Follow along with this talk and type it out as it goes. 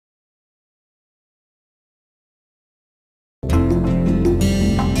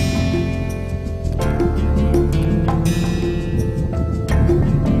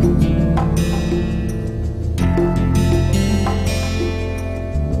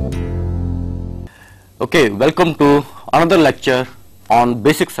Okay, welcome to another lecture on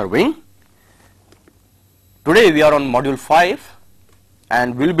basic surveying. Today we are on module 5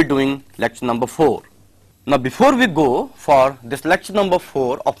 and we will be doing lecture number 4. Now before we go for this lecture number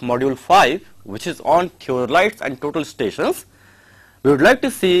 4 of module 5, which is on theodolites and total stations, we would like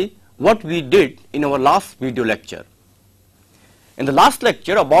to see what we did in our last video lecture. In the last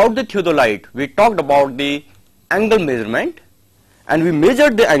lecture about the theodolite, we talked about the angle measurement and we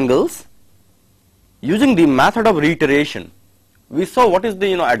measured the angles using the method of reiteration. We saw what is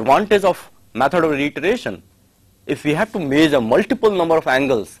the advantage of method of reiteration. If we have to measure multiple number of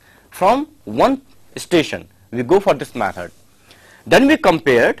angles from one station, we go for this method. Then we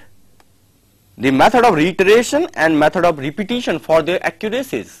compared the method of reiteration and method of repetition for their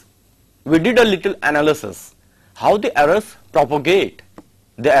accuracies. We did a little analysis how the errors propagate.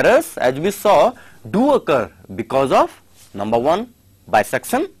 The errors, as we saw, do occur because of number 1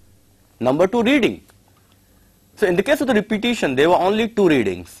 bisection, number 2 reading. So in the case of the repetition, there were only 2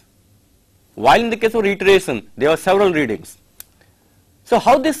 readings, while in the case of reiteration, there were several readings. So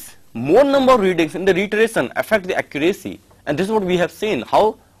how this more number of readings in the reiteration affect the accuracy, and this is what we have seen,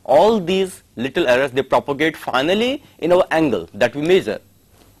 how all these little errors, they propagate finally in our angle that we measure.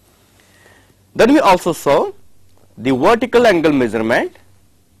 Then we also saw the vertical angle measurement.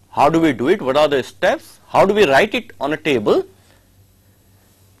 How do we do it? What are the steps? How do we write it on a table?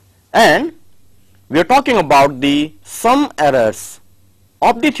 And we are talking about the some errors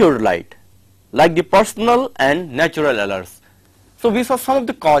of the theodolite, like the personal and natural errors. So we saw some of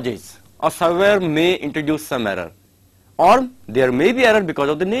the causes. A surveyor may introduce some error, or there may be error because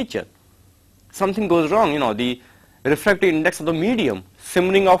of the nature. Something goes wrong, the refractive index of the medium,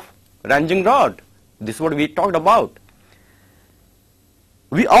 simmering of ranging rod. This is what we talked about.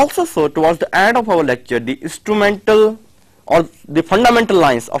 We also saw towards the end of our lecture the instrumental or the fundamental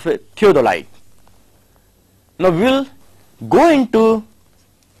lines of a theodolite. Now we will go into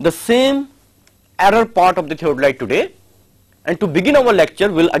the same error part of the theodolite today, and to begin our lecture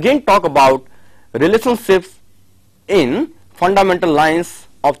we will again talk about relationships in fundamental lines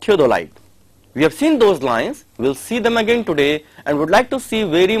of theodolite. We have seen those lines, we will see them again today and would like to see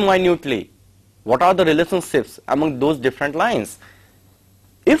very minutely what are the relationships among those different lines.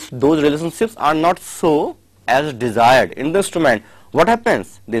 If those relationships are not so as desired in the instrument, what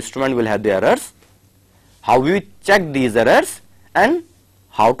happens? The instrument will have the errors. How we check these errors and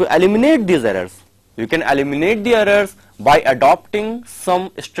how to eliminate these errors. You can eliminate the errors by adopting some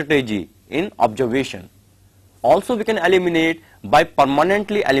strategy in observation. Also we can eliminate by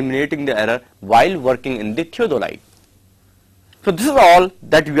permanently eliminating the error while working in the theodolite. So this is all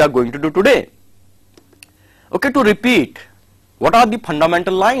that we are going to do today. Okay, to repeat, what are the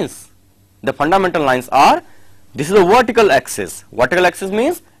fundamental lines? The fundamental lines are, this is a vertical axis. Vertical axis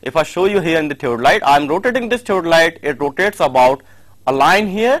means, if I show you here in the theodolite, I am rotating this theodolite, it rotates about a line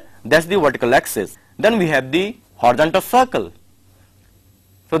here, that's the vertical axis. Then we have the horizontal circle.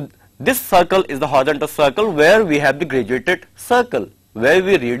 So this circle is the horizontal circle where we have the graduated circle, where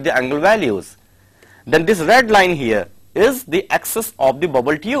we read the angle values. Then this red line here is the axis of the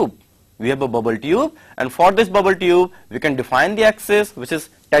bubble tube. We have a bubble tube, and for this bubble tube we can define the axis which is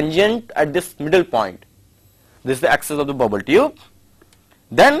tangent at this middle point. This is the axis of the bubble tube.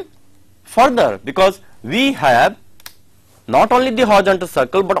 Then further, because we have not only the horizontal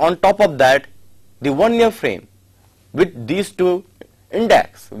circle but on top of that the vernier frame with these two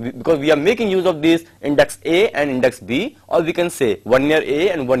index, because we are making use of this index A and index B, or we can say vernier A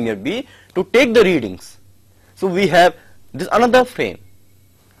and vernier B to take the readings. So we have this another frame.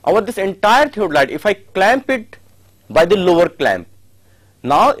 Over this entire theodolite, if I clamp it by the lower clamp,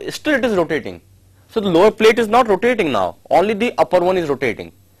 now still it is rotating. So the lower plate is not rotating now, only the upper one is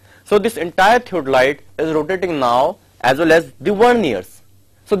rotating. So this entire theodolite is rotating now as well as the verniers.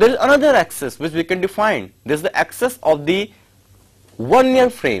 So there is another axis which we can define. This is the axis of the vernier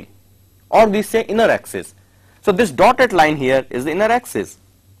frame, or we say inner axis. So this dotted line here is the inner axis.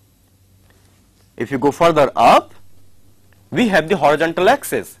 If you go further up, we have the horizontal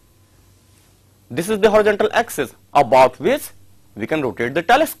axis. This is the horizontal axis about which we can rotate the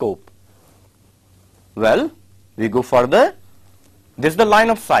telescope. Well, we go further. This is the line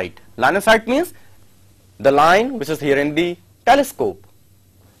of sight. Line of sight means the line which is here in the telescope.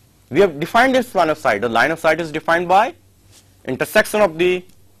 We have defined this line of sight. The line of sight is defined by intersection of the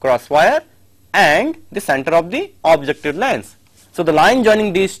crosswire and the center of the objective lens. So the line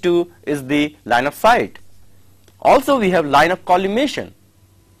joining these two is the line of sight. Also we have line of collimation.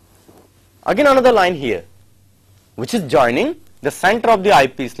 Again another line here which is joining the center of the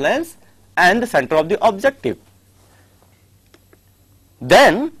eyepiece lens and the center of the objective.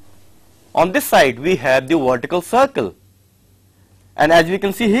 Then On this side we have the vertical circle, and as we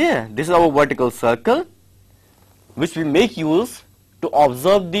can see here, this is our vertical circle which we make use to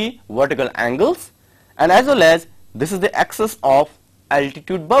observe the vertical angles, and as well as this is the axis of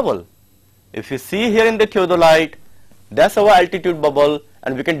altitude bubble. If you see here in the theodolite, that's our altitude bubble,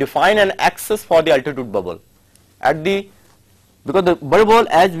 and we can define an axis for the altitude bubble. Because the bubble,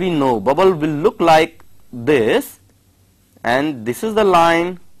 as we know, bubble will look like this, and this is the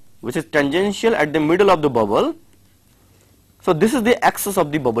line which is tangential at the middle of the bubble. So this is the axis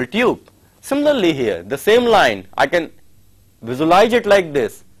of the bubble tube. Similarly here, the same line, I can visualize it like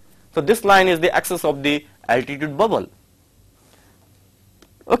this. So this line is the axis of the altitude bubble.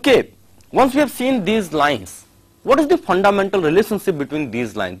 Okay, once we have seen these lines, what is the fundamental relationship between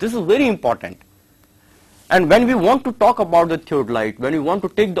these lines? This is very important. And when we want to talk about the theodolite, when we want to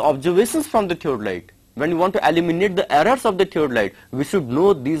take the observations from the theodolite, when we want to eliminate the errors of the theodolite, we should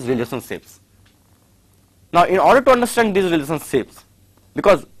know these relationships. Now, in order to understand these relationships,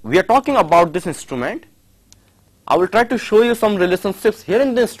 because we are talking about this instrument, I will try to show you some relationships here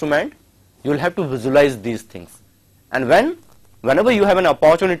in the instrument. You will have to visualize these things. And whenever you have an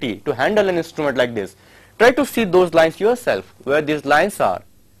opportunity to handle an instrument like this, try to see those lines yourself, where these lines are.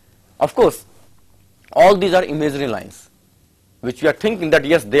 Of course, all these are imaginary lines, which we are thinking that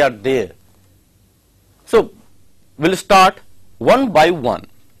yes, they are there. So, we will start one by one.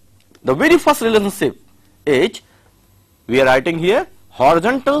 The very first relationship is, we are writing here,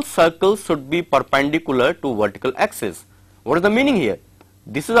 horizontal circle should be perpendicular to vertical axis. What is the meaning here?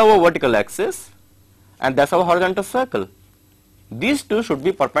 This is our vertical axis, and that's our horizontal circle. These two should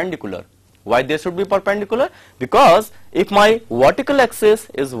be perpendicular. Why they should be perpendicular? Because if my vertical axis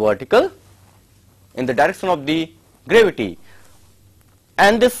is vertical in the direction of the gravity,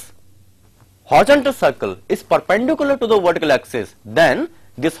 and this horizontal circle is perpendicular to the vertical axis, then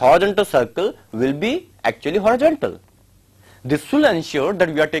this horizontal circle will be actually horizontal. This will ensure that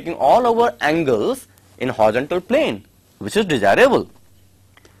we are taking all our angles in horizontal plane, which is desirable.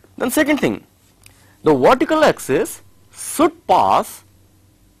 Then second thing, the vertical axis should pass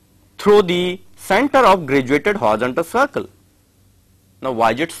through the center of graduated horizontal circle. Now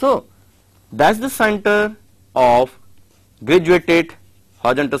why is it so? That's the center of graduated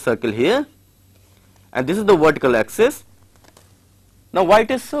horizontal circle here, and this is the vertical axis. Now why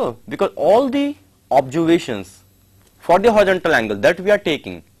it is so? Because all the observations for the horizontal angle that we are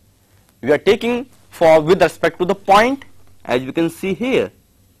taking for with respect to the point, as we can see here,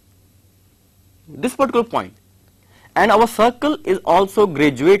 this particular point, and our circle is also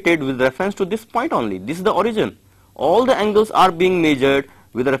graduated with reference to this point only. This is the origin. All the angles are being measured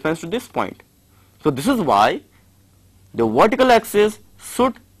with reference to this point. So this is why the vertical axis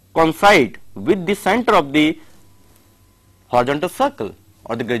should coincide with the center of the horizontal circle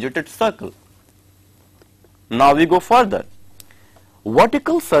or the graduated circle. Now we go further.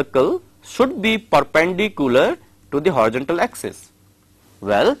 Vertical circle should be perpendicular to the horizontal axis.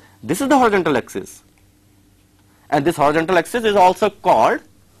 Well, this is the horizontal axis, and this horizontal axis is also called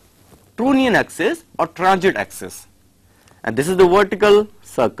Trunnion axis or transit axis, and this is the vertical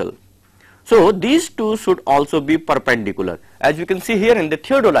circle. So these two should also be perpendicular, as you can see here in the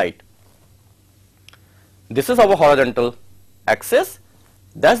theodolite. This is our horizontal axis,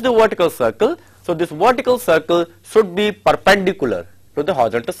 that's the vertical circle. So this vertical circle should be perpendicular to the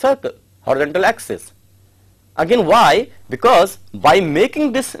horizontal circle, horizontal axis. Again, why? Because by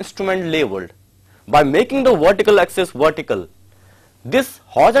making this instrument leveled, by making the vertical axis vertical, this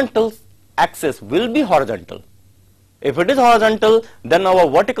horizontal axis will be horizontal. If it is horizontal, then our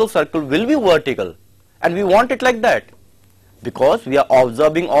vertical circle will be vertical, and we want it like that because we are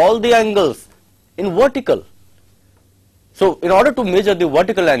observing all the angles in vertical. So in order to measure the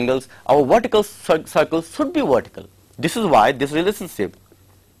vertical angles, our vertical circle should be vertical. This is why this relationship.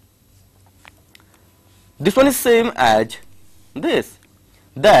 This one is same as this,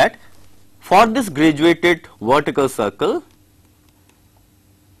 that for this graduated vertical circle,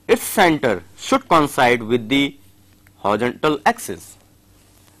 its center should coincide with the horizontal axis.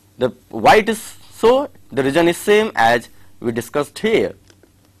 Why it is so? The reason is same as we discussed here.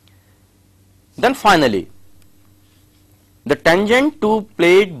 Then finally, the tangent to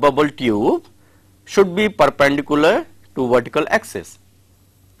plate bubble tube should be perpendicular to vertical axis.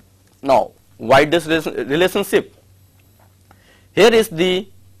 Now, why this relationship? Here is the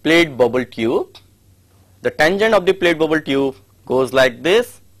plate bubble tube. The tangent of the plate bubble tube goes like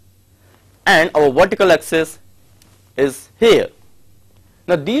this, and our vertical axis is here.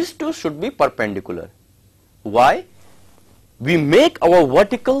 Now these two should be perpendicular. Why? We make our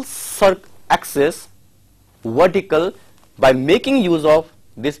vertical axis vertical by making use of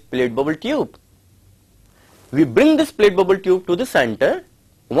this plate bubble tube. We bring this plate bubble tube to the center.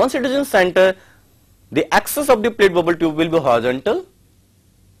 Once it is in center, the axis of the plate bubble tube will be horizontal,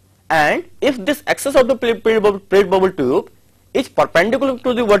 and if this axis of the plate bubble tube is perpendicular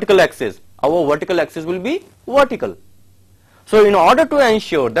to the vertical axis, our vertical axis will be vertical. So in order to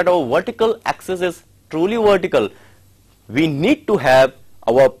ensure that our vertical axis is truly vertical, we need to have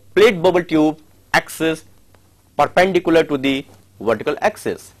our plate bubble tube axis perpendicular to the vertical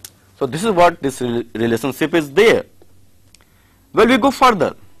axis. So this is what this relationship is there. Well, we go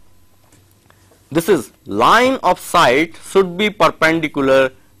further. This is line of sight should be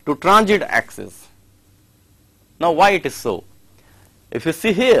perpendicular to transit axis. Now why it is so? If you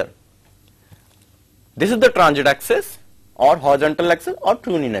see here, this is the transit axis or horizontal axis or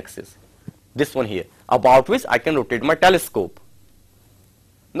trunnion axis. This one here, about which I can rotate my telescope.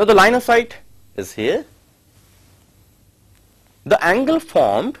 Now the line of sight is here. The angle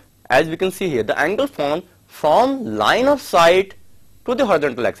formed, as we can see here, the angle formed from line of sight to the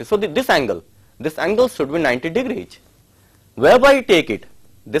horizontal axis. So this angle should be 90 degrees. Wherever I take it,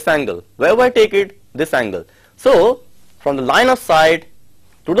 this angle, wherever I take it, this angle. So from the line of sight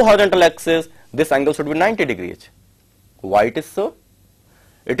to the horizontal axis, this angle should be 90 degrees. Why it is so?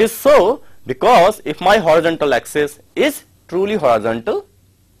 It is so because if my horizontal axis is truly horizontal,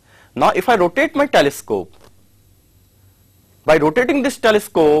 now if I rotate my telescope, by rotating this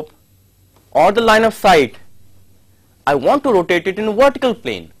telescope or the line of sight, I want to rotate it in a vertical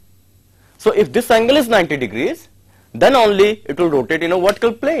plane. So if this angle is 90 degrees, then only it will rotate in a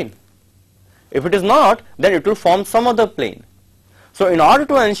vertical plane. If it is not, then it will form some other plane. So in order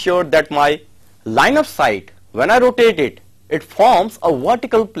to ensure that my line of sight, when I rotate it, it forms a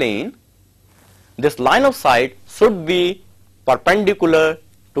vertical plane, this line of sight should be perpendicular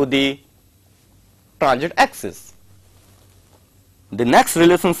to the transit axis. The next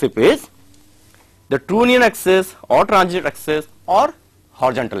relationship is the trunnion axis or transit axis or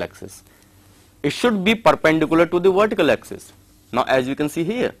horizontal axis. It should be perpendicular to the vertical axis. Now as you can see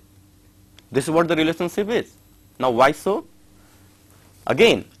here, this is what the relationship is. Now why so?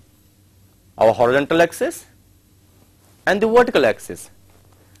 Again, our horizontal axis and the vertical axis.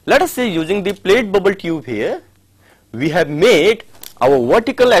 Let us say using the plate bubble tube here, we have made our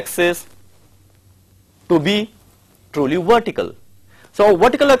vertical axis to be truly vertical. So our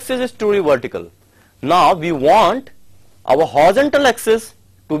vertical axis is truly vertical. Now we want our horizontal axis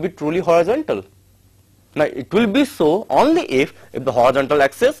to be truly horizontal. Now it will be so only if the horizontal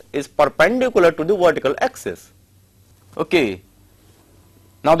axis is perpendicular to the vertical axis. Okay.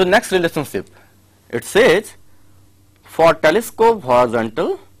 Now the next relationship, it says for telescope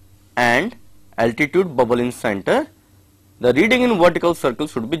horizontal and altitude bubble in center, the reading in vertical circle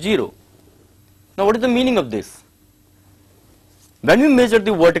should be 0. Now what is the meaning of this? When we measure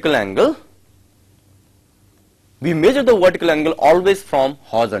the vertical angle, we measure the vertical angle always from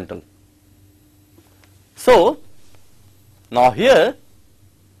horizontal. So now here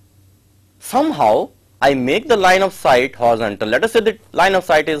somehow I make the line of sight horizontal. Let us say the line of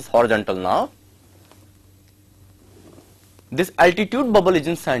sight is horizontal now. This altitude bubble is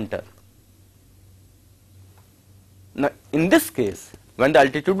in center. Now in this case, when the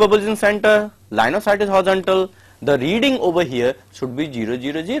altitude bubble is in center, line of sight is horizontal, the reading over here should be 0,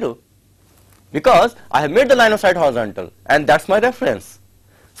 0, 0. Because I have made the line of sight horizontal and that's my reference.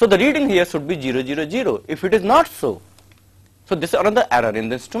 So the reading here should be 0, 0, 0. If it is not so, so this is another error in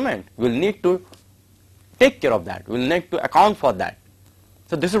the instrument. We will need to take care of that. We will need to account for that.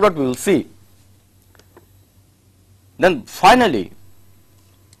 So this is what we will see. Then finally,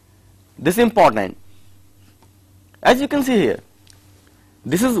 this is important. As you can see here,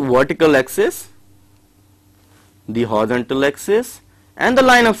 this is vertical axis, the horizontal axis and the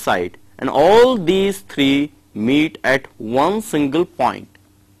line of sight, and all these three meet at one single point.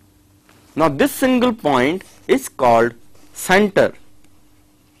 Now this single point is called center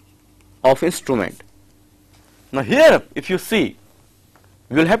of instrument. Now here if you see,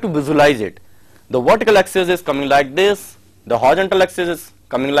 we will have to visualize it. The vertical axis is coming like this, the horizontal axis is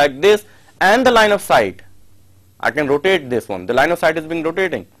coming like this, and the line of sight, I can rotate this one, the line of sight is being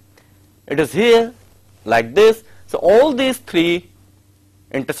rotating. It is here like this. So all these three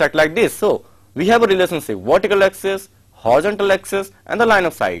intersect like this. So we have a relationship, vertical axis, horizontal axis and the line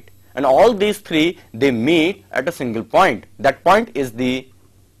of sight, and all these three, they meet at a single point. That point is the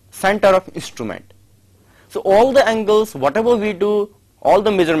center of instrument. So all the angles, whatever we do, all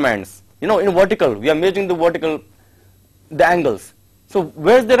the measurements, in vertical, we are measuring the angles. So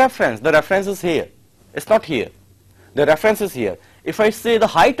where is the reference? The reference is here. It's not here. The reference is here. If I say the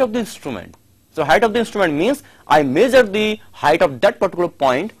height of the instrument, So height of the instrument means I measure the height of that particular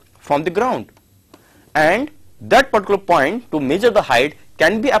point from the ground, and that particular point to measure the height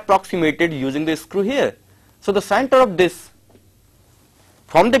can be approximated using the screw here. So the center of this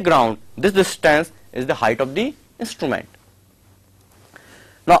from the ground, this distance is the height of the instrument.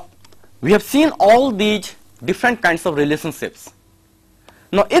 Now we have seen all these different kinds of relationships.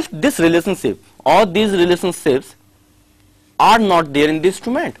 Now if this relationship or these relationships are not there in the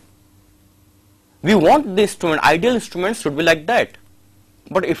instrument, we want the instrument, ideal instrument should be like that.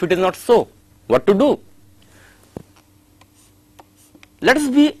 But if it is not so, what to do? Let us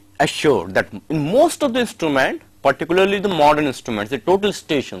be assured that in most of the instruments, particularly the modern instruments, the total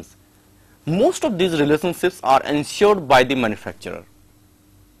stations, most of these relationships are ensured by the manufacturer,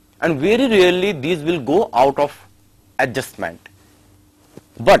 and very rarely these will go out of adjustment.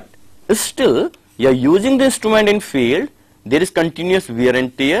 But still, you are using the instrument in field, there is continuous wear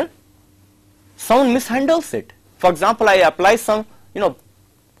and tear, someone mishandles it. For example, I apply some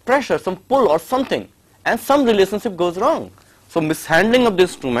pressure, some pull or something, and some relationship goes wrong. So mishandling of the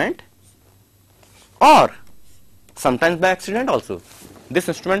instrument, or sometimes by accident also, this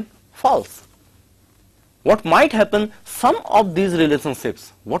instrument falls. What might happen, some of these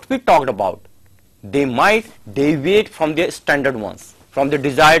relationships, what we talked about, they might deviate from their standard ones, from the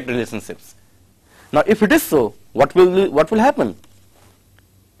desired relationships. Now if it is so, what will happen?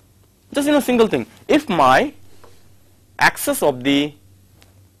 Just single thing. If my axis of the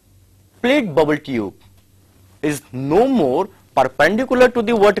plate bubble tube is no more perpendicular to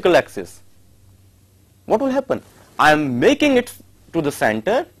the vertical axis, what will happen? I am making it to the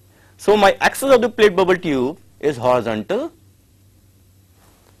center, so my axis of the plate bubble tube is horizontal,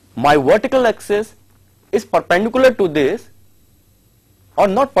 my vertical axis is perpendicular to this, or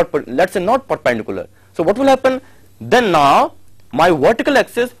not let's say not perpendicular. So what will happen? Then now my vertical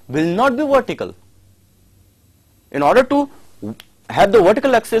axis will not be vertical. In order to have the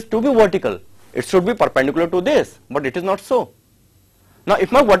vertical axis to be vertical, it should be perpendicular to this, but it is not so. Now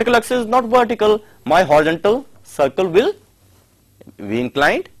if my vertical axis is not vertical, my horizontal circle will be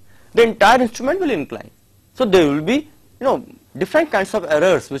inclined, the entire instrument will incline. So there will be different kinds of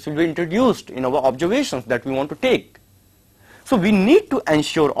errors which will be introduced in our observations that we want to take. So we need to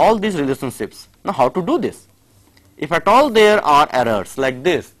ensure all these relationships. Now how to do this? If at all there are errors like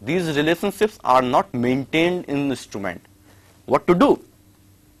this, these relationships are not maintained in the instrument, what to do?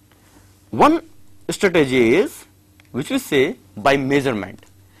 One strategy is, which we say, by measurement.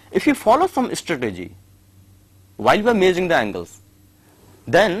 If you follow some strategy while we are measuring the angles,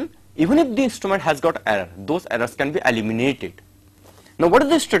 then even if the instrument has got error, those errors can be eliminated. Now what is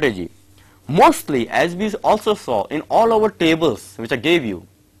the strategy? Mostly, as we also saw in all our tables which I gave you,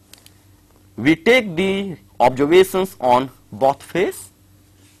 we take the observations on both face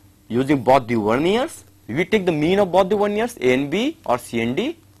using both the verniers. We take the mean of both the verniers, A and B or C and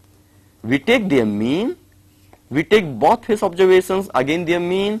D. We take their mean, we take both face observations, again their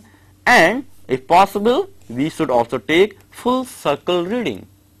mean, and if possible we should also take full circle reading.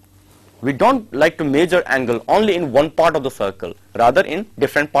 We don't like to measure angle only in one part of the circle, rather in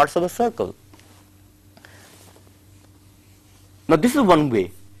different parts of the circle. Now this is one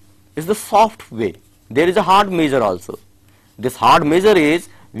way, is the soft way. There is a hard measure also. This hard measure is,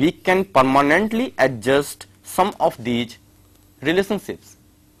 we can permanently adjust some of these relationships.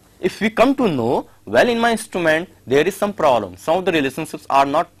 If we come to know, well, in my instrument there is some problem, some of the relationships are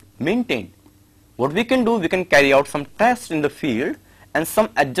not maintained, what we can do, we can carry out some tests in the field and some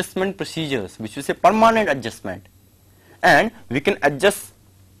adjustment procedures, which we say permanent adjustment, and we can adjust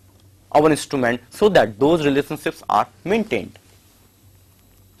our instrument so that those relationships are maintained.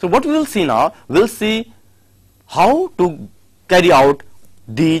 So what we will see now, we will see how to carry out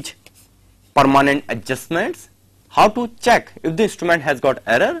these permanent adjustments, how to check if the instrument has got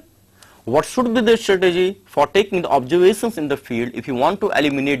error, what should be the strategy for taking the observations in the field if you want to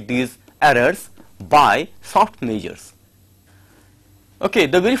eliminate these errors by soft measures. Okay,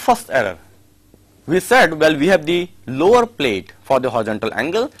 the very first error, we said, well, we have the lower plate for the horizontal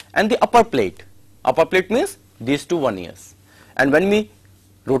angle and the upper plate. Upper plate means these two verniers, and when we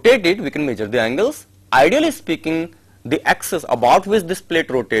rotate it, we can measure the angles. Ideally speaking, the axis about which this plate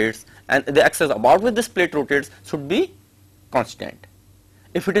rotates and the axis about which this plate rotates should be constant.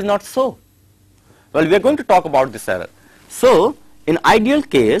 If it is not so, well, we are going to talk about this error. So in ideal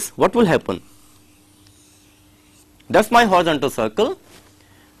case, what will happen? That's my horizontal circle.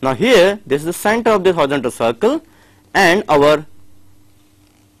 Now here, this is the center of the horizontal circle, and our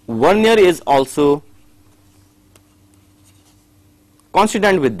vernier is also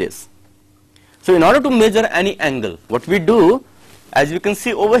coincident with this. So in order to measure any angle, what we do, as you can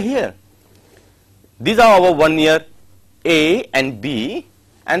see over here, these are our vernier A and B,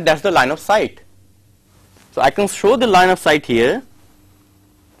 and that's the line of sight. So I can show the line of sight here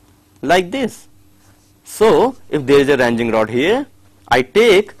like this. So if there is a ranging rod here, I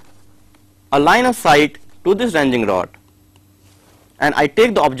take a line of sight to this ranging rod and I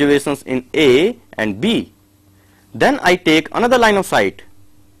take the observations in A and B. Then I take another line of sight,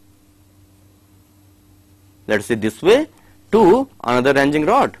 let us say this way, to another ranging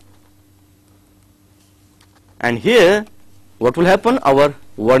rod. And here what will happen? Our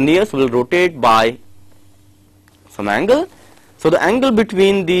verniers will rotate by some angle. So the angle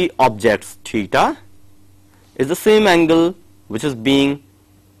between the objects theta is the same angle which is being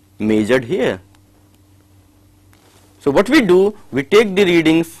measured here. So what we do, we take the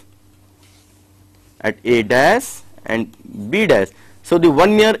readings at A dash and B dash. So the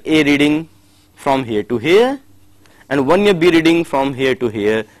vernier A reading from here to here and vernier B reading from here to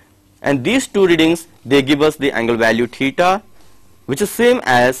here, and these two readings, they give us the angle value theta, which is same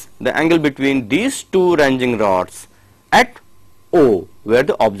as the angle between these two ranging rods at O, where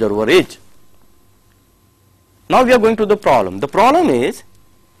the observer is. Now we are going to the problem. The problem is,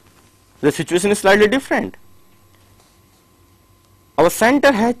 the situation is slightly different. Our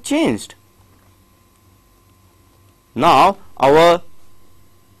center has changed. Now our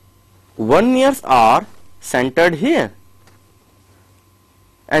verniers are centered here,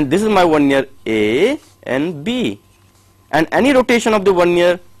 and this is my vernier A and B, and any rotation of the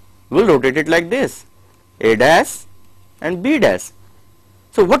vernier will rotate it like this, A dash and B dash.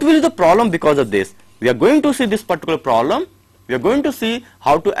 So what will be the problem because of this? We are going to see this particular problem. We are going to see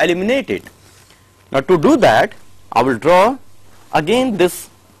how to eliminate it. Now to do that, I will draw again this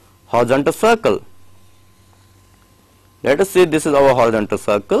horizontal circle. Let us say this is our horizontal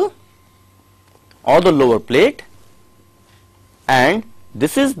circle or the lower plate, and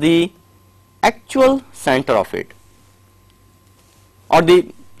this is the actual center of it, or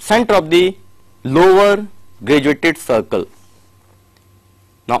the center of the lower graduated circle.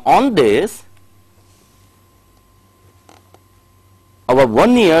 Now on this, our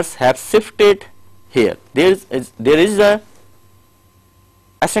verniers have shifted here. There is a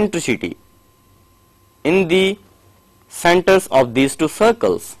eccentricity in the centers of these two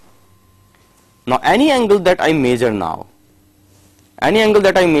circles. Now any angle that I measure now,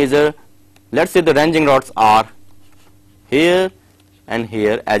 let's say the ranging rods are here and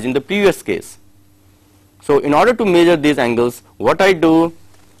here as in the previous case. So in order to measure these angles, what I do,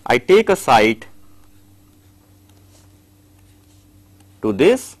 I take a sight to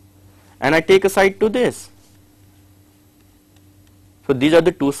this and I take a sight to this. So these are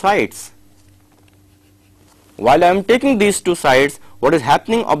the two sides. While I am taking these two sides, what is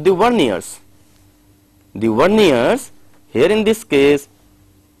happening of the verniers? The verniers here in this case,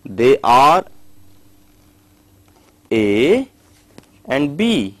 they are A and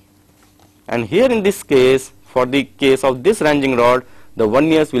B, and here in this case, for the case of this ranging rod, the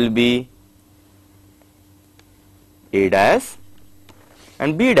verniers will be A dash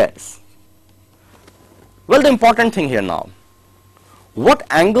and B dash. Well, the important thing here now, what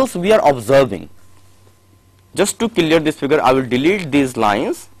angles we are observing? Just to clear this figure, I will delete these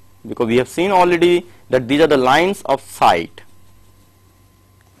lines because we have seen already that these are the lines of sight.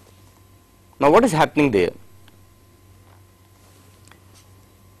 Now what is happening there?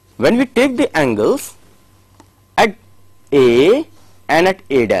 When we take the angles at A and at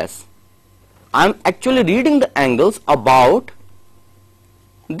A dash, I am actually reading the angles about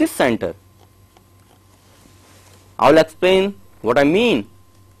this center. I will explain what I mean.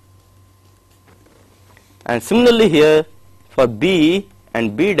 And similarly here for B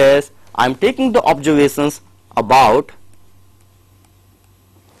and B dash, I am taking the observations about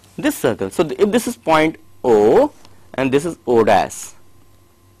this circle. So if this is point O and this is O dash,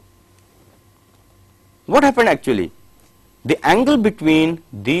 what happened actually? The angle between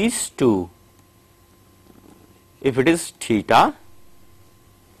these two, if it is theta,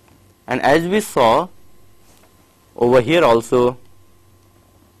 and as we saw over here also,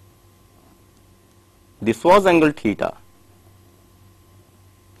 this was angle theta.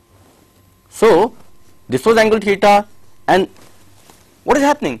 So this was angle theta, and what is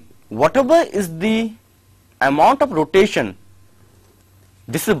happening? Whatever is the amount of rotation,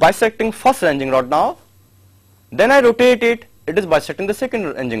 this is bisecting first ranging rod now, then I rotate it, it is bisecting the second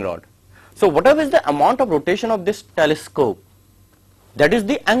ranging rod. So whatever is the amount of rotation of this telescope, that is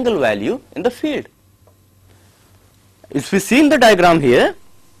the angle value in the field. If we see in the diagram here,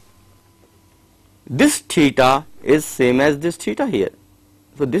 this theta is same as this theta here.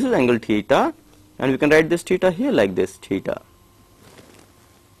 So this is angle theta, and we can write this theta here like this theta.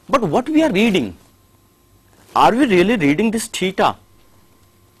 But what we are reading, are we really reading this theta?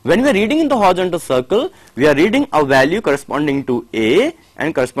 When we are reading in the horizontal circle, we are reading a value corresponding to A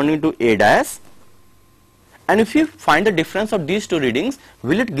and corresponding to A dash. And if you find the difference of these two readings,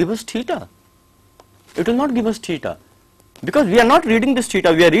 will it give us theta? It will not give us theta, because we are not reading this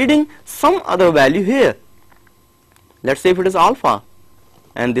theta, we are reading some other value here. Let's say if it is alpha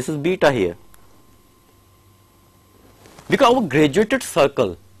and this is beta here. Because our graduated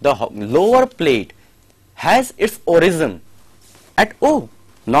circle, the lower plate, has its origin at O,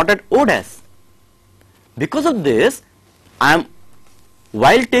 not at O dash. Because of this,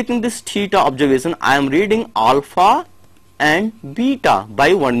 while taking this theta observation, I am reading alpha and beta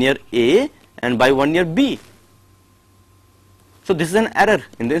by 1 year A and by 1 year B. So this is an error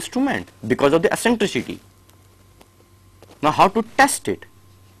in the instrument because of the eccentricity. Now how to test it?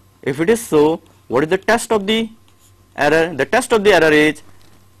 If it is so, what is the test of the error? The test of the error is,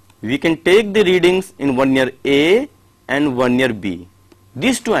 we can take the readings in 1 year A and 1 year B.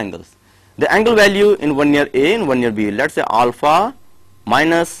 These two angles. The angle value in 1 year A and 1 year B, let's say alpha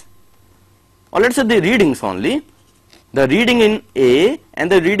minus, or let's say the readings only, the reading in A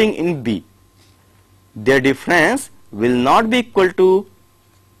and the reading in B. Their difference will not be equal to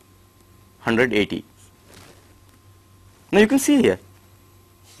 180. Now you can see here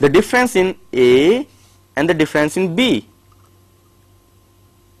the difference in A and the difference in B.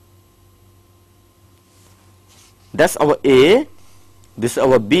 That's our A, this is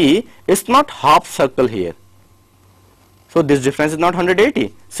our B. It's not half circle here, so this difference is not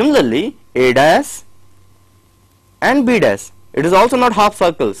 180. Similarly, A dash and B dash, it is also not half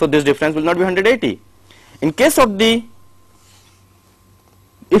circle, so this difference will not be 180. In case of the,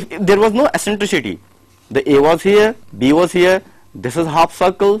 if there was no eccentricity, the A was here, B was here, this is half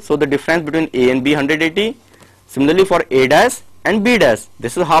circle, so the difference between A and B 180. Similarly for A dash and B dash,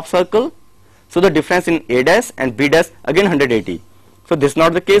 this is half circle, so the difference in A dash and B dash again 180. So this is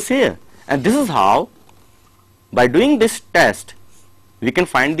not the case here, and this is how, by doing this test, we can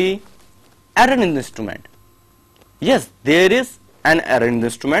find the error in the instrument. Yes, there is an error in the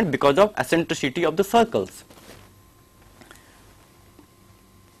instrument because of eccentricity of the circles.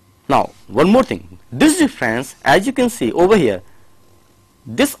 Now one more thing, this difference, as you can see over here,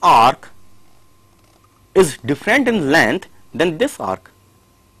 this arc is different in length than this arc,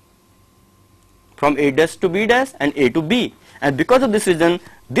 from A dash to B dash and A to B, and because of this reason,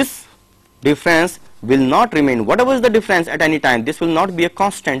 this difference will not remain. Whatever is the difference at any time, this will not be a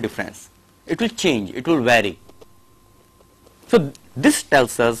constant difference. It will change, it will vary. So this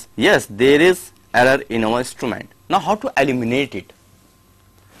tells us, yes, there is error in our instrument. Now how to eliminate it?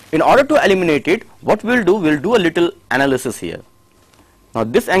 In order to eliminate it, what we'll do a little analysis here. Now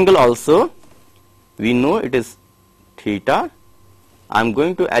this angle also, we know it is theta. I'm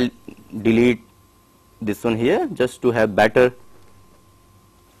going to delete this one here just to have better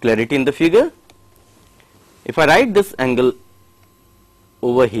clarity in the figure. If I write this angle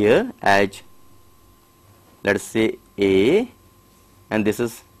over here as, let us say, A, and this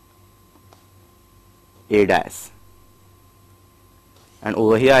is A dash, and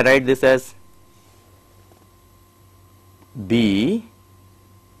over here I write this as B,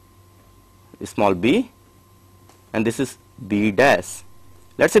 small b, and this is B dash.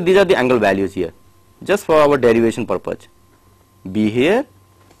 Let's say these are the angle values here, just for our derivation purpose, B here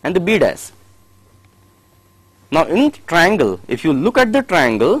and the B dash. Now in triangle, if you look at the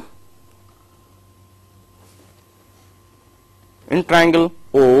triangle, in triangle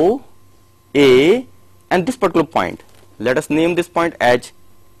O, A and this particular point, let us name this point as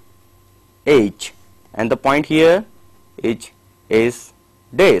H, and the point here is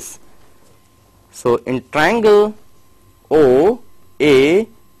dash. So in triangle O, A,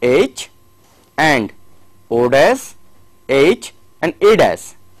 H and O dash, H and A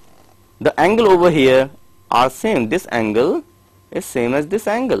dash, the angle over here are same. This angle is same as this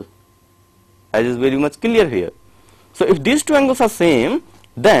angle, as is very much clear here. So if these two angles are same,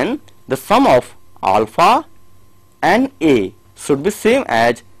 then the sum of alpha and A should be same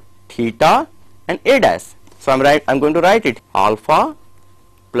as theta and A dash. So I'm going to write it, alpha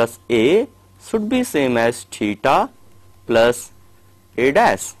plus A should be same as theta plus A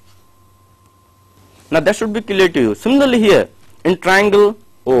dash. Now that should be clear to you. Similarly here in triangle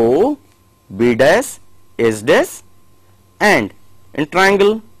O, B dash, H dash, and in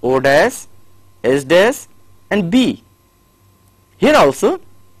triangle O dash, H dash and B, here also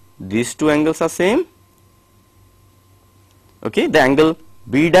these two angles are same. Okay, the angle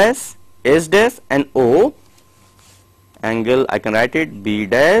B dash, H dash and O, angle I can write it B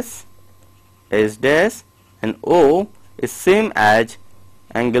dash, H dash and O is same as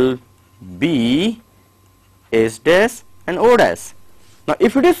angle B S dash and O dash. Now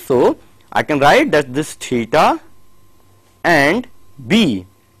if it is so, I can write that this theta and B,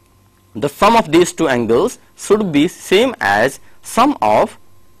 the sum of these two angles should be same as sum of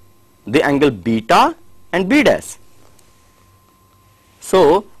the angle beta and B dash.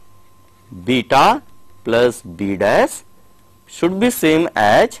 So beta plus B dash should be same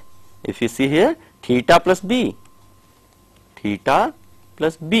as, if you see here, theta plus B, theta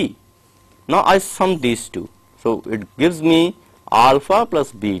plus B. Now I sum these two, so it gives me alpha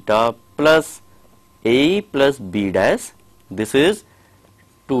plus beta plus A plus B dash. This is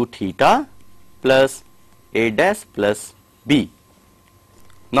 2 theta plus A dash plus B.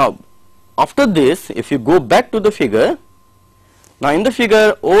 Now after this, if you go back to the figure, now in the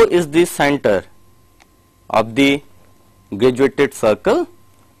figure O is the center of the graduated circle.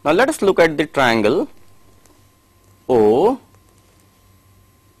 Now let us look at the triangle O,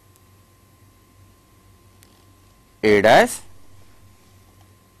 A dash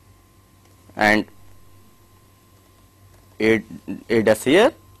and A dash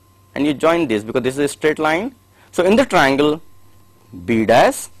here, and you join this because this is a straight line. So in the triangle B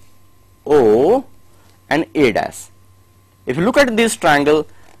dash, O and A dash, if you look at this triangle,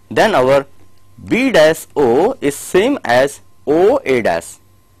 then our B dash O is same as O A dash,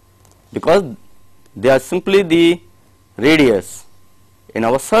 because they are simply the radius in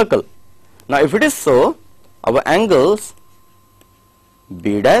our circle. Now if it is so, our angles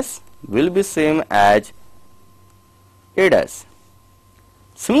B dash will be same as A dash.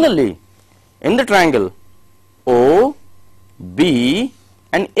 Similarly, in the triangle O, B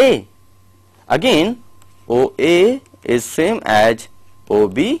and A, again OA is same as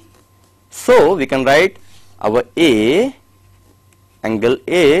OB, so we can write our A, angle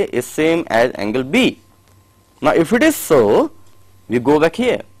A is same as angle B. Now if it is so, we go back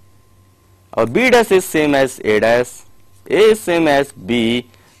here, our B dash is same as A dash, A is same as B,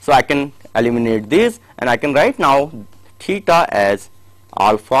 so I can eliminate this and I can write now theta as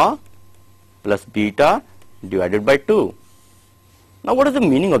alpha plus beta divided by 2. Now what is the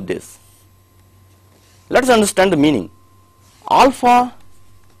meaning of this? Let us understand the meaning. Alpha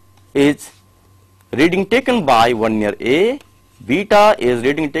is reading taken by 1 near A, beta is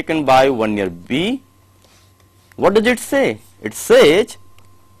reading taken by 1 near B. What does it say? It says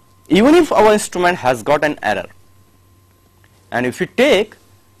even if our instrument has got an error, and if we take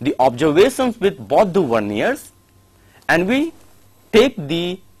the observations with both the verniers and we take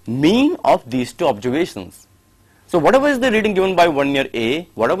the mean of these two observations, so whatever is the reading given by 1 near A,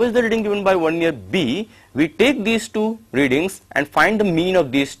 whatever is the reading given by 1 near B, we take these two readings and find the mean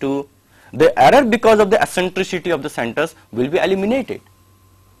of these two. The error because of the eccentricity of the centers will be eliminated.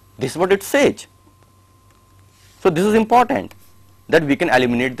 This is what it says. So this is important, that we can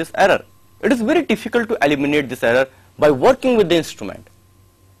eliminate this error. It is very difficult to eliminate this error by working with the instrument,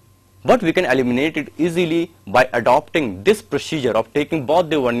 but we can eliminate it easily by adopting this procedure of taking both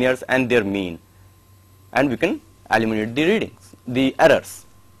the verniers and their mean, and we can eliminate the readings, the errors.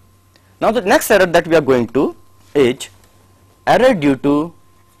 Now the next error that we are going to is error due to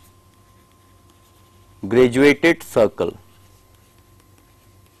graduated circle.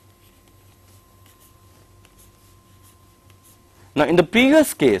 Now in the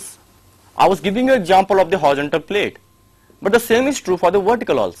previous case, I was giving you an example of the horizontal plate, but the same is true for the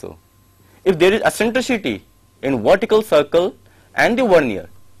vertical also. If there is eccentricity in vertical circle and the vernier,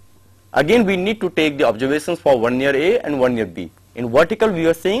 again we need to take the observations for vernier A and vernier B. In vertical we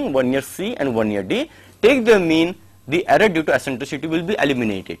are saying vernier C and vernier D, take their mean, the error due to eccentricity will be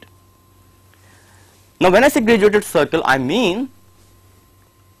eliminated. Now when I say graduated circle, I mean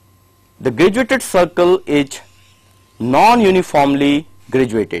the graduated circle is non-uniformly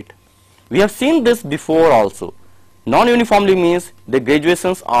graduated. We have seen this before also. Non-uniformly means the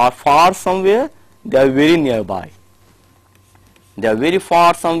graduations are far somewhere, they are very nearby. They are very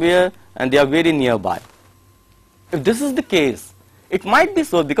far somewhere and they are very nearby. If this is the case, it might be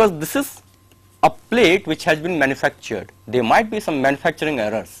so because this is a plate which has been manufactured. There might be some manufacturing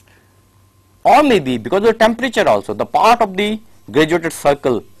errors. Or maybe because of the temperature also, the part of the graduated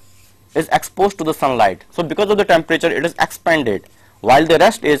circle is exposed to the sunlight. So because of the temperature it is expanded while the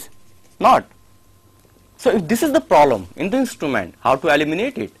rest is not. So if this is the problem in the instrument, how to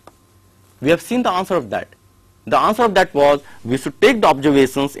eliminate it? We have seen the answer of that. The answer of that was we should take the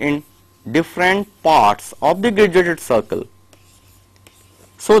observations in different parts of the graduated circle,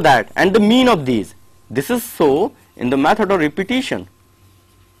 so that, and the mean of these. This is so in the method of repetition.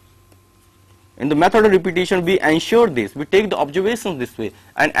 In the method of repetition we ensure this, we take the observations this way,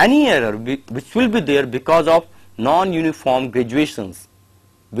 and any error which will be there because of non-uniform graduations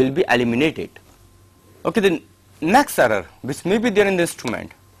will be eliminated. Okay, the next error which may be there in the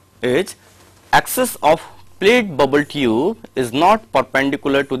instrument is axis of plate bubble tube is not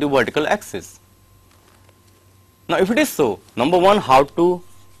perpendicular to the vertical axis. Now if it is so, number one, how to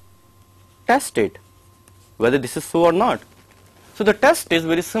test it, whether this is so or not. So the test is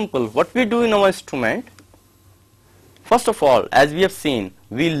very simple. What we do in our instrument, first of all, as we have seen,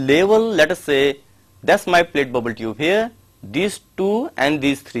 we label, let us say, that's my plate bubble tube here, these two and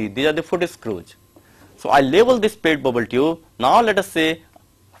these three, these are the foot screws. So I label this plate bubble tube. Now let us say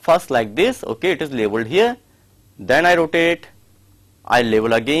first like this, okay, it is labeled here, then I rotate, I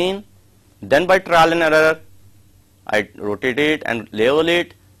label again, then by trial and error I rotate it and label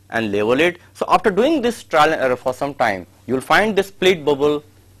it and label it. So after doing this trial and error for some time, you will find this plate bubble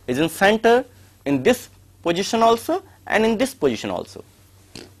is in center in this position also and in this position also.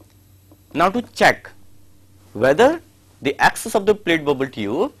 Now to check whether the axis of the plate bubble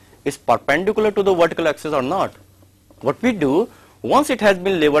tube is perpendicular to the vertical axis or not, what we do, once it has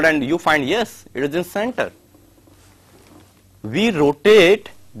been labeled and you find yes, it is in center, we rotate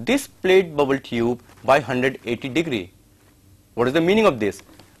this plate bubble tube by 180 degree. What is the meaning of this?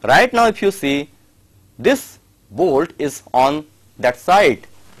 Right now if you see, this bolt is on that side.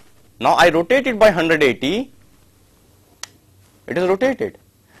 Now I rotate it by 180, it is rotated.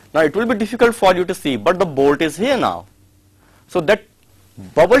 Now it will be difficult for you to see, but the bolt is here now. So that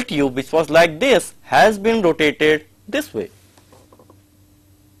bubble tube which was like this has been rotated this way.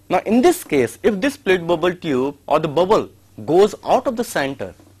 Now in this case, if this plate bubble tube or the bubble goes out of the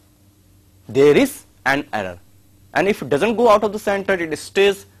center, there is an error, and if it doesn't go out of the center, it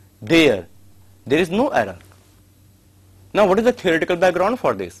stays there is no error. Now what is the theoretical background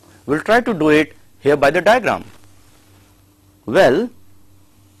for this? We will try to do it here by the diagram. Well,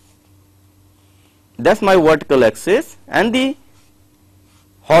 that's my vertical axis and the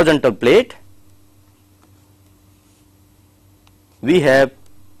horizontal plate. We have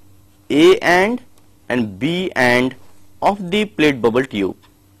A end and B end of the plate bubble tube,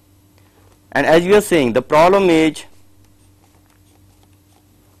 and as we are saying, the problem is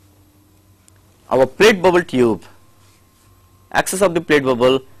our plate bubble tube, axis of the plate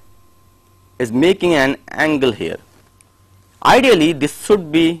bubble is making an angle here. Ideally this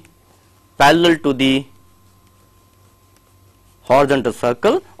should be parallel to the horizontal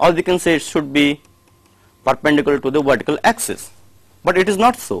circle, or we can say it should be perpendicular to the vertical axis, but it is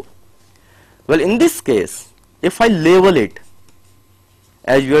not so. Well, in this case, if I label it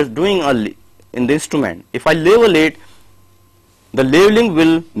as you are doing in the instrument, if I label it, the labeling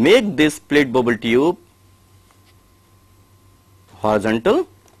will make this plate bubble tube horizontal.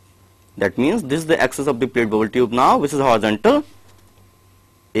 That means this is the axis of the plate bubble tube now, which is horizontal,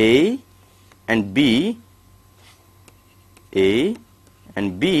 A and B, A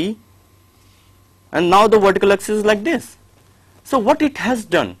and B, and now the vertical axis is like this. So what it has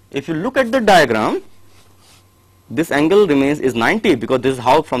done, if you look at the diagram, this angle remains is 90, because this is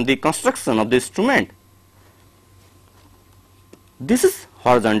how from the construction of the instrument. This is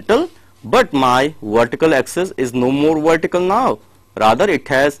horizontal, but my vertical axis is no more vertical now, rather it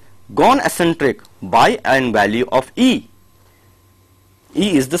has gone eccentric by an value of E.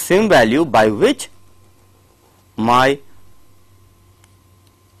 E is the same value by which my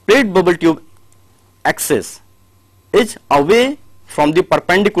plate bubble tube axis is away from the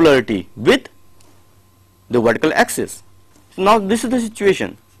perpendicularity with the vertical axis. So now this is the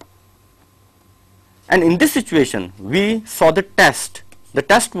situation, and in this situation we saw the test. The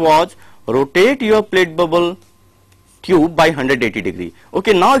test was rotate your plate bubble tube by 180 degree.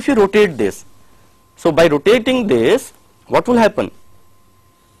 Okay, now if you rotate this, so by rotating this, what will happen?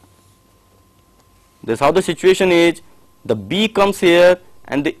 This is how the situation is. The B comes here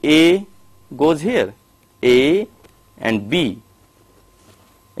and the A goes here, A and B.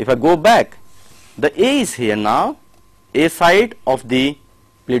 If I go back, the A is here now, A side of the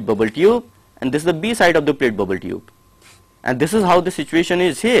plate bubble tube, and this is the B side of the plate bubble tube, and this is how the situation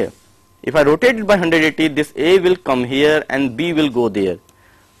is here. If I rotate it by 180, this A will come here and B will go there.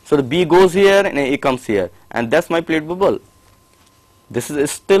 So the B goes here and A comes here, and that's my plate bubble. This is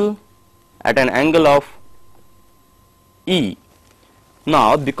still at an angle of E.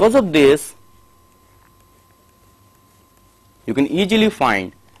 Now because of this, you can easily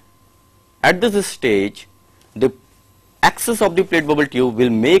find at this stage the axis of the plate bubble tube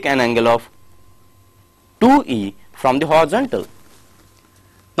will make an angle of 2E from the horizontal.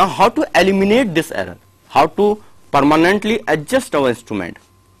 Now how to eliminate this error? How to permanently adjust our instrument?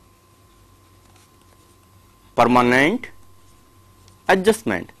 Permanent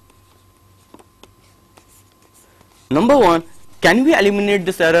adjustment. Number one, can we eliminate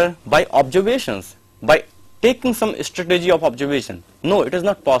this error by observations? by taking some strategy of observation. No, it is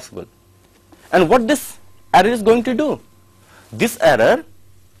not possible. And what this error is going to do? This error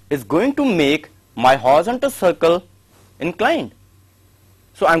is going to make my horizontal circle inclined.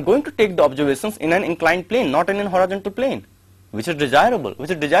 So I am going to take the observations in an inclined plane, not in a horizontal plane, which is desirable, which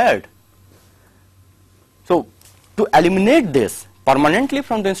is desired. So to eliminate this permanently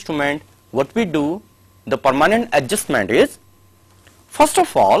from the instrument, what we do, the permanent adjustment is, first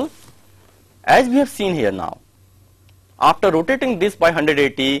of all, as we have seen here now, after rotating this by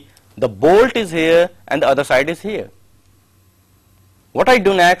 180, the bolt is here and the other side is here. What I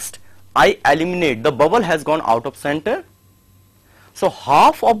do next, I eliminate, the bubble has gone out of center. So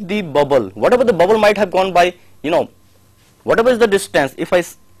half of the bubble, whatever the bubble might have gone by, whatever is the distance, if I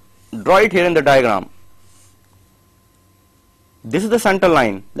draw it here in the diagram, this is the center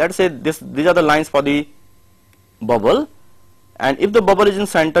line. Let us say these are the lines for the bubble, and if the bubble is in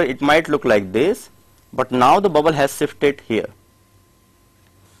center, it might look like this, but now the bubble has shifted here.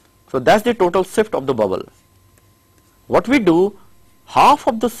 So that's the total shift of the bubble. What we do, half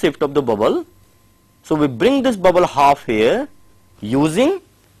of the shift of the bubble, so we bring this bubble half here using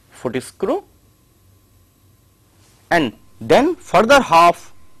foot screw, and then further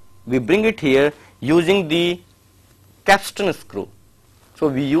half we bring it here using the capstan screw. So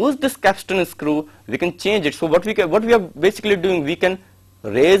we use this capstan screw, we can change it. So what we are basically doing, we can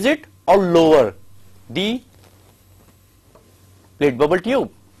raise it or lower the plate bubble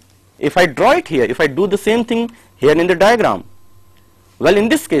tube. If I draw it here, if I do the same thing here in the diagram, well, in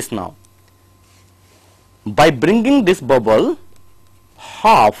this case now, by bringing this bubble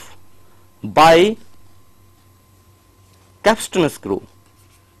half by capstan screw,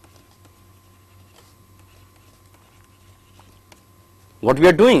 what we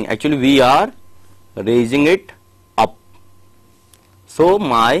are doing, actually we are raising it up. So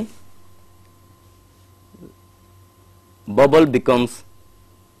my bubble becomes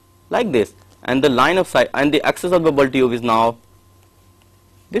like this, and the line of sight and the axis of the bubble tube is now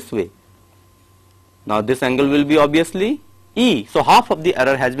this way. Now this angle will be obviously E. So half of the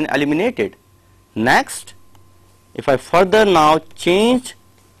error has been eliminated. Next, if I further now change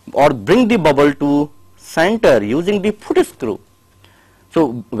or bring the bubble to center using the foot screw.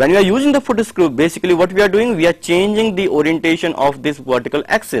 So when we are using the foot screw, basically what we are doing, we are changing the orientation of this vertical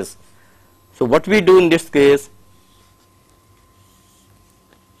axis. So what we do in this case,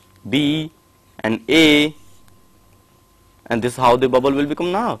 B and A, and this is how the bubble will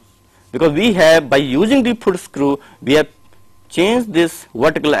become now. Because we have, by using the foot screw, we have changed this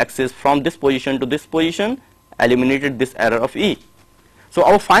vertical axis from this position to this position, eliminated this error of E. So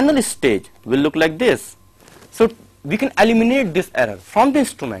our final stage will look like this. So we can eliminate this error from the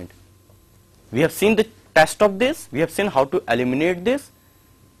instrument. We have seen the test of this, we have seen how to eliminate this.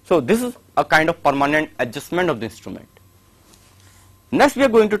 So this is a kind of permanent adjustment of the instrument. Next we are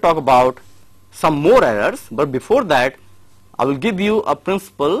going to talk about some more errors, but before that I will give you a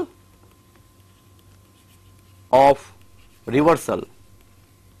principle of reversal,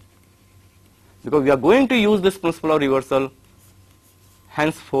 because we are going to use this principle of reversal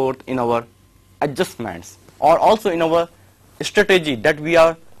henceforth in our adjustments, or also in our strategy that we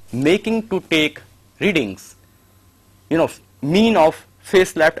are making to take readings, mean of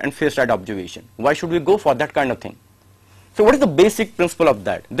face left and face right observation. Why should we go for that kind of thing? So what is the basic principle of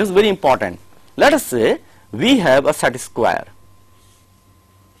that? This is very important. Let us say we have a set square.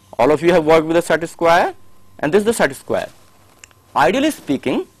 All of you have worked with a set square, and this is the set square. Ideally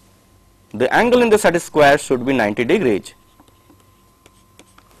speaking, the angle in the set square should be 90 degrees.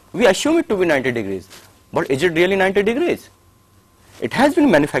 We assume it to be 90 degrees, but is it really 90 degrees? It has been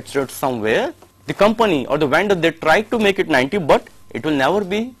manufactured somewhere. The company or the vendor, they tried to make it 90, but it will never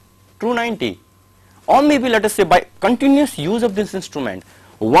be true 90. Or maybe let us say by continuous use of this instrument,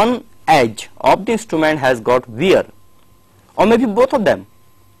 one edge of the instrument has got wear, or maybe both of them.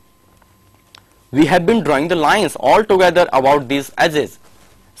 We have been drawing the lines all together about these edges.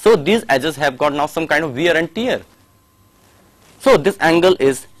 So these edges have got now some kind of wear and tear. So this angle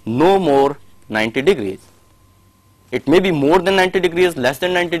is no more 90 degrees. It may be more than 90 degrees, less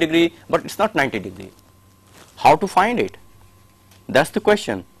than 90 degrees, but it's not 90 degrees. How to find it? That's the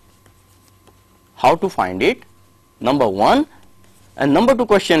question. How to find it? Number one. And number two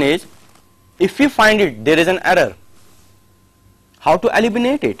question is, if we find it, there is an error, how to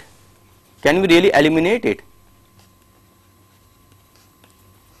eliminate it? Can we really eliminate it?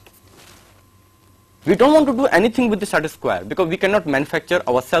 We don't want to do anything with the set square because we cannot manufacture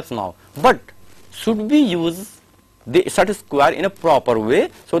ourselves now. But should we use the set square in a proper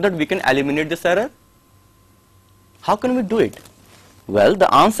way so that we can eliminate this error? How can we do it? Well,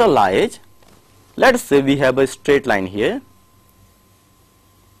 the answer lies, Let us say we have a straight line here.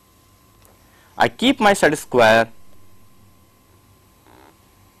 I keep my set square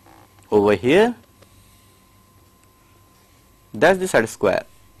over here. That's the set square.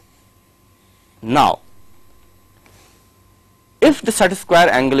 Now, if the set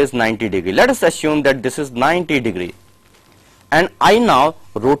square angle is 90 degree, let us assume that this is 90 degree, and I now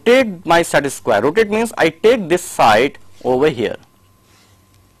rotate my set square. Rotate means I take this side over here.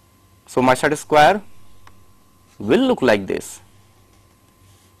 So my set square will look like this.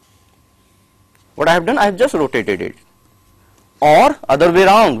 What I have done, I have just rotated it. Or other way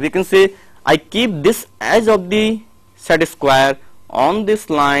around, we can say I keep this edge of the set square on this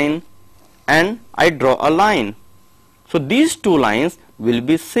line and I draw a line. So these two lines will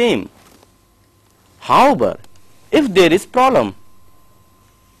be same. However, if there is problem,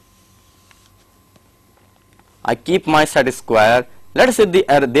 I keep my set square. Let us say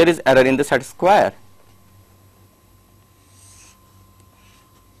there is error in the set square.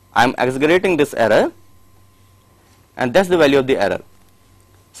 I am exaggerating this error, and that's the value of the error.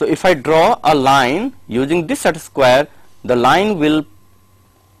 So if I draw a line using this set square, the line will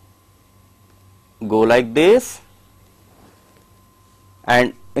go like this,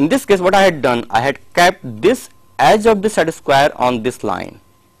 and in this case what I had done, I had kept this edge of the set square on this line.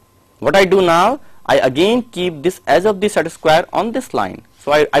 What I do now, I again keep this edge of the set square on this line.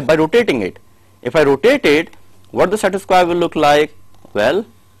 So I by rotating it, if I rotate it, what the set square will look like? Well,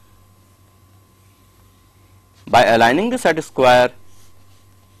 by aligning the set square,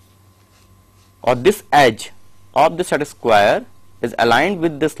 or this edge of the set square is aligned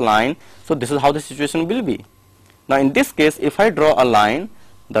with this line, so this is how the situation will be. Now in this case, if I draw a line,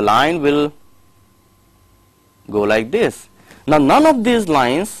 the line will go like this. Now none of these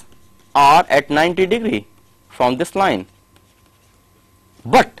lines are at 90 degree from this line,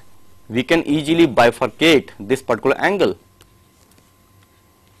 but we can easily bifurcate this particular angle.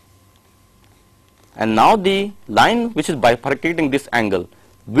 And now the line which is bifurcating this angle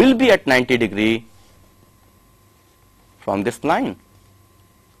will be at 90 degree from this line.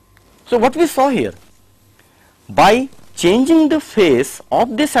 So what we saw here, by changing the face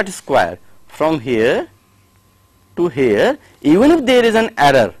of this set square from here to here, even if there is an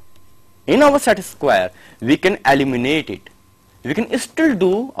error in our set square, we can eliminate it. We can still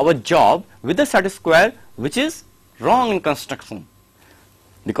do our job with the set square which is wrong in construction,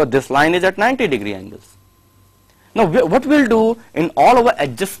 because this line is at 90 degree angles. Now what we will do in all our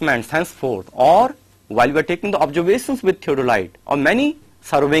adjustments henceforth, or while we are taking the observations with theodolite or many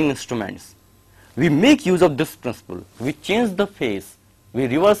surveying instruments, we make use of this principle. We change the face, we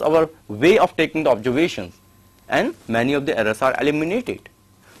reverse our way of taking the observations, and many of the errors are eliminated.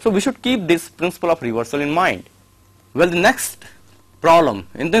 So we should keep this principle of reversal in mind. Well, the next problem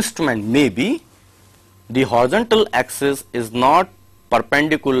in the instrument may be the horizontal axis is not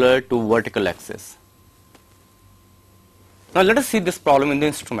perpendicular to vertical axis. Now let us see this problem in the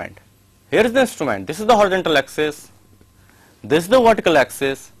instrument. Here is the instrument. This is the horizontal axis, this is the vertical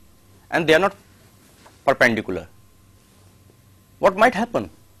axis, and they are not perpendicular. What might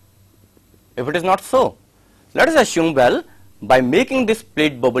happen if it is not so? Let us assume, well, by making this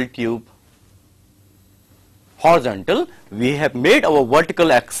plate bubble tube horizontal, we have made our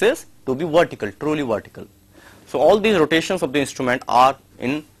vertical axis to be vertical, truly vertical. So all these rotations of the instrument are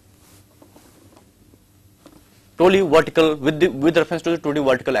in truly vertical with reference to the truly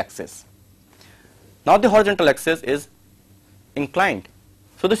vertical axis. Now the horizontal axis is inclined.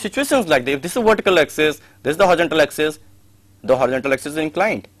 So the situation is like this. If this is vertical axis, this is the horizontal axis is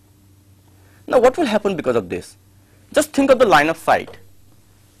inclined. Now what will happen because of this? Just think of the line of sight.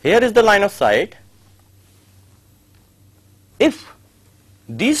 Here is the line of sight. If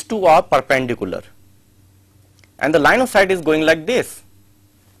these two are perpendicular and the line of sight is going like this,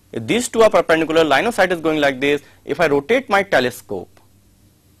 if these two are perpendicular, line of sight is going like this, if I rotate my telescope,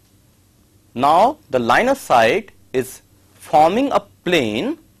 now the line of sight is forming a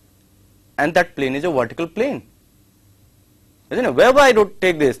plane, and that plane is a vertical plane. Isn't it? Wherever I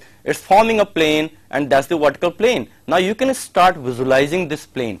rotate this, it's forming a plane, and that's the vertical plane. Now you can start visualizing this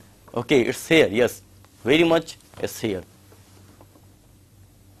plane. Okay, it's here, yes, very much is here.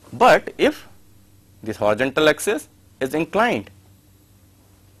 But if this horizontal axis is inclined,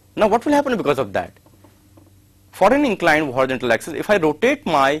 now what will happen because of that? For an inclined horizontal axis, if I rotate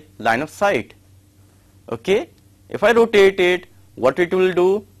my line of sight, okay, if I rotate it, what it will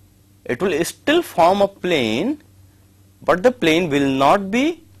do? It will still form a plane, but the plane will not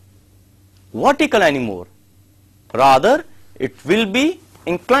be vertical anymore. Rather, it will be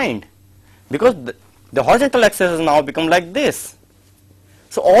inclined, because the horizontal axis has now become like this.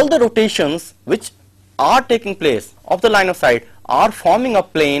 So all the rotations which are taking place of the line of sight are forming a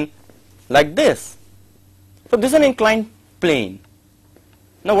plane like this. So this is an inclined plane.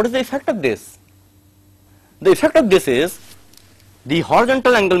 Now what is the effect of this? The effect of this is the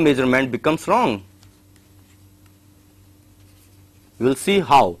horizontal angle measurement becomes wrong. We will see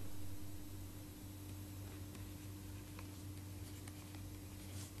how.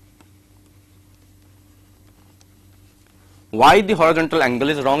 Why the horizontal angle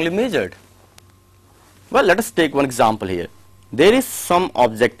is wrongly measured? Well, let us take one example here. There is some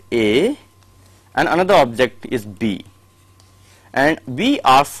object A and another object is B, and we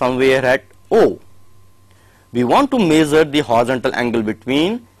are somewhere at O. We want to measure the horizontal angle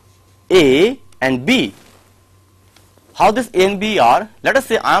between A and B. How this A and B are? Let us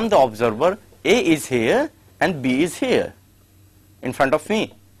say I am the observer, A is here and B is here in front of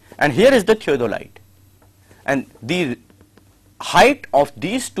me, and here is the theodolite, and the height of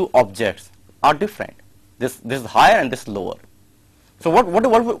these two objects are different. This is higher and this is lower. So what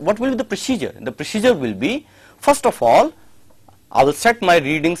will be the procedure? The procedure will be, first of all, I will set my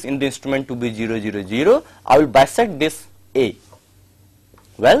readings in the instrument to be 0, 0, 0. I will bisect this A.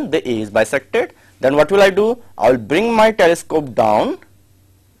 Well, the A is bisected. Then what will I do? I will bring my telescope down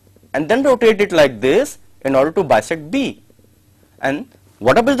and then rotate it like this in order to bisect B. And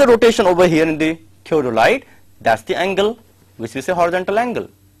whatever is the rotation over here in the theodolite, that's the angle which we say horizontal angle.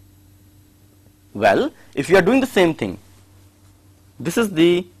 Well, if you are doing the same thing, this is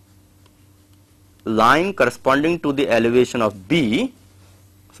the line corresponding to the elevation of B.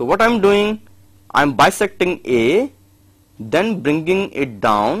 So what I am doing, I am bisecting A, then bringing it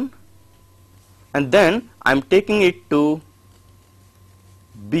down, and then I am taking it to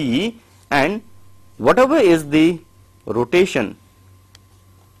B, and whatever is the rotation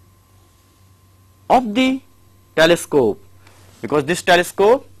of the telescope, because this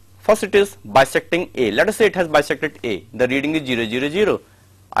telescope, first it is bisecting A. Let us say it has bisected A. The reading is 0, 0, 0.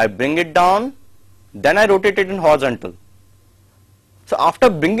 I bring it down, then I rotate it in horizontal. So after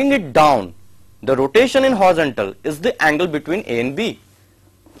bringing it down, the rotation in horizontal is the angle between A and B.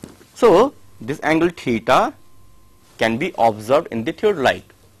 So this angle theta can be observed in the theodolite.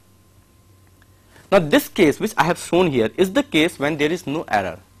 Now this case which I have shown here is the case when there is no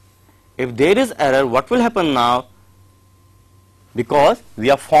error. If there is error, what will happen now? Because we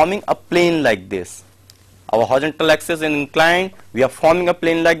are forming a plane like this, our horizontal axis is inclined, we are forming a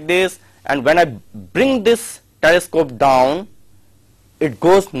plane like this, and when I bring this telescope down, it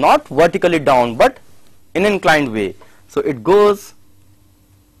goes not vertically down but in an inclined way. So it goes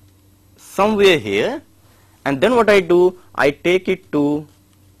somewhere here, and then what I do, I take it to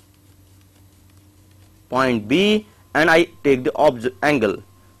point B and I take the angle.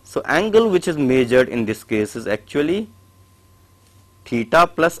 So angle which is measured in this case is actually theta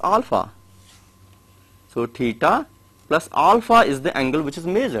plus alpha. So theta plus alpha is the angle which is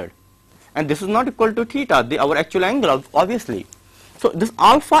measured, and this is not equal to theta, our actual angle obviously. So this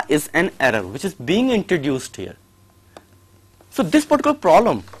alpha is an error which is being introduced here. So this particular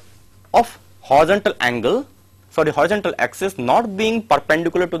problem of horizontal axis not being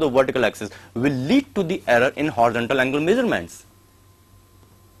perpendicular to the vertical axis will lead to the error in horizontal angle measurements.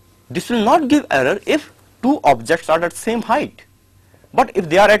 This will not give error if two objects are at same height, but if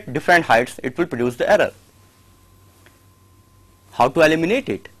they are at different heights, it will produce the error. How to eliminate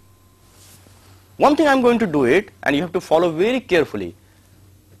it? One thing I am going to do it, and you have to follow very carefully.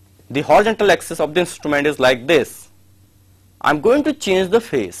 The horizontal axis of the instrument is like this. I am going to change the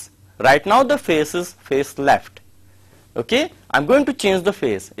face. Right now the face is face left. Okay, I am going to change the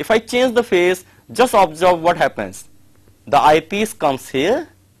face. If I change the face, just observe what happens. The eyepiece comes here.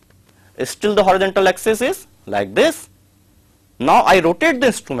 Still the horizontal axis is like this. Now I rotate the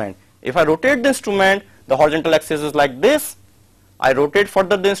instrument. If I rotate the instrument, the horizontal axis is like this. I rotate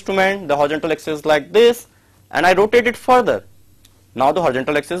further the instrument, the horizontal axis is like this, and I rotate it further. Now the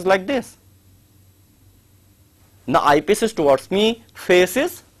horizontal axis is like this. Now eyepiece is towards me, face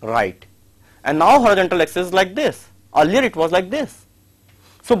is right, and now horizontal axis is like this. Earlier it was like this.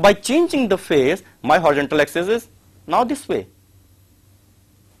 So by changing the face, my horizontal axis is now this way.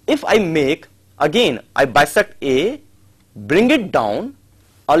 If I make, again I bisect A, bring it down,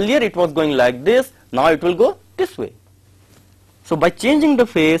 earlier it was going like this, now it will go this way. So by changing the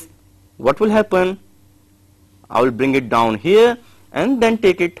face, what will happen? I will bring it down here and then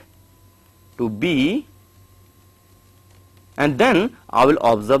take it to B, and then I will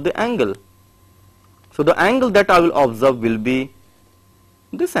observe the angle. So the angle that I will observe will be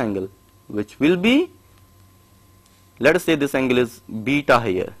this angle, which will be, let us say this angle is beta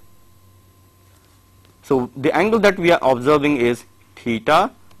here. So the angle that we are observing is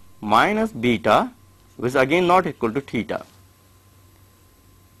theta minus beta, which is again not equal to theta.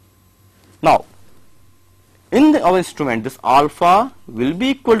 Now, in our instrument, this alpha will be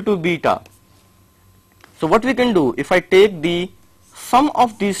equal to beta. So what we can do, if I take the sum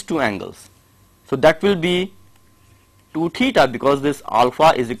of these two angles, so that will be 2 theta, because this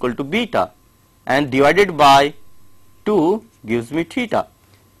alpha is equal to beta, and divided by 2 gives me theta.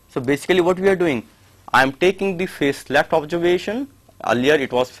 So basically what we are doing, I am taking the face left observation. Earlier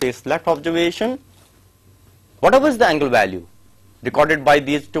it was face left observation. Whatever is the angle value recorded by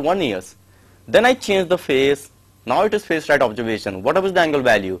these two verniers, then I change the face. Now it is face right observation. Whatever is the angle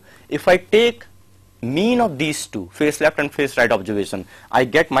value, if I take mean of these two, face left and face right observation, I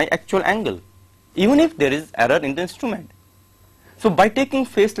get my actual angle, even if there is error in the instrument. So by taking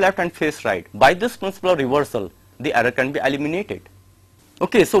face left and face right, by this principle of reversal, the error can be eliminated.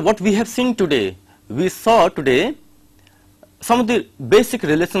 Okay, so what we have seen today, we saw today some of the basic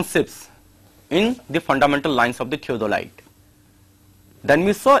relationships in the fundamental lines of the theodolite. Then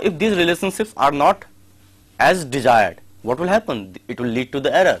we saw if these relationships are not as desired, what will happen? It will lead to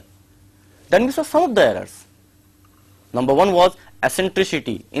the error. Then we saw some of the errors. Number one was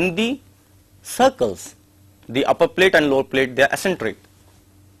eccentricity. In the circles, the upper plate and lower plate, they are eccentric.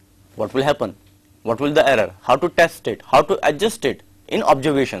 What will happen? What will the error? How to test it? How to adjust it in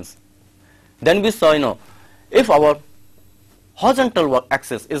observations? Then we saw, if our horizontal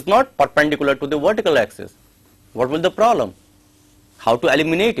axis is not perpendicular to the vertical axis, what will the problem? How to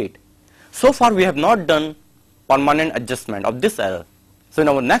eliminate it? So far we have not done permanent adjustment of this error. So in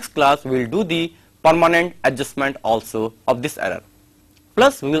our next class we will do the permanent adjustment also of this error.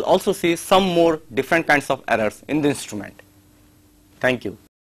 Plus we will also see some more different kinds of errors in the instrument. Thank you.